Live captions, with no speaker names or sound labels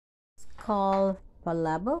called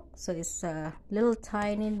palabok. So it's little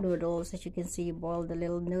tiny noodles. As you can see, you boil the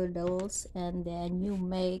little noodles, and then you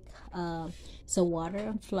make some water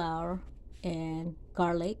and flour and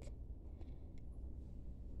garlic,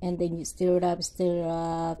 and then you stir it up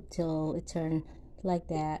till it turns like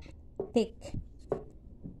that, thick.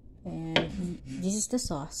 And this is the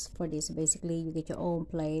sauce for this. Basically, you get your own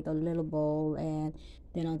plate or little bowl, and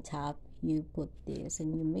then on top you put this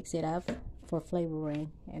and you mix it up for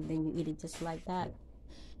flavoring, and then you eat it just like that.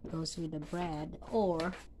 It goes with the bread,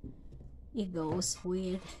 or it goes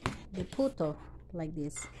with the puto, like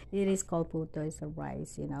this. It is called puto. It's a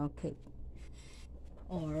rice, you know, cake.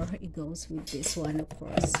 Or it goes with this one, of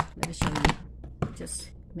course. Let me show you.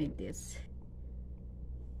 Just make this.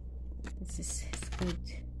 This is good.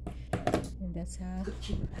 And that's how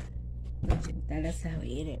we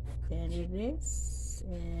eat it. Then it is,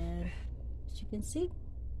 and as you can see,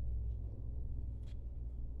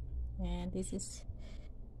 and this is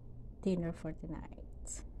dinner for tonight.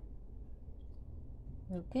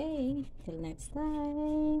 Okay, till next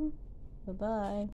time. Bye bye.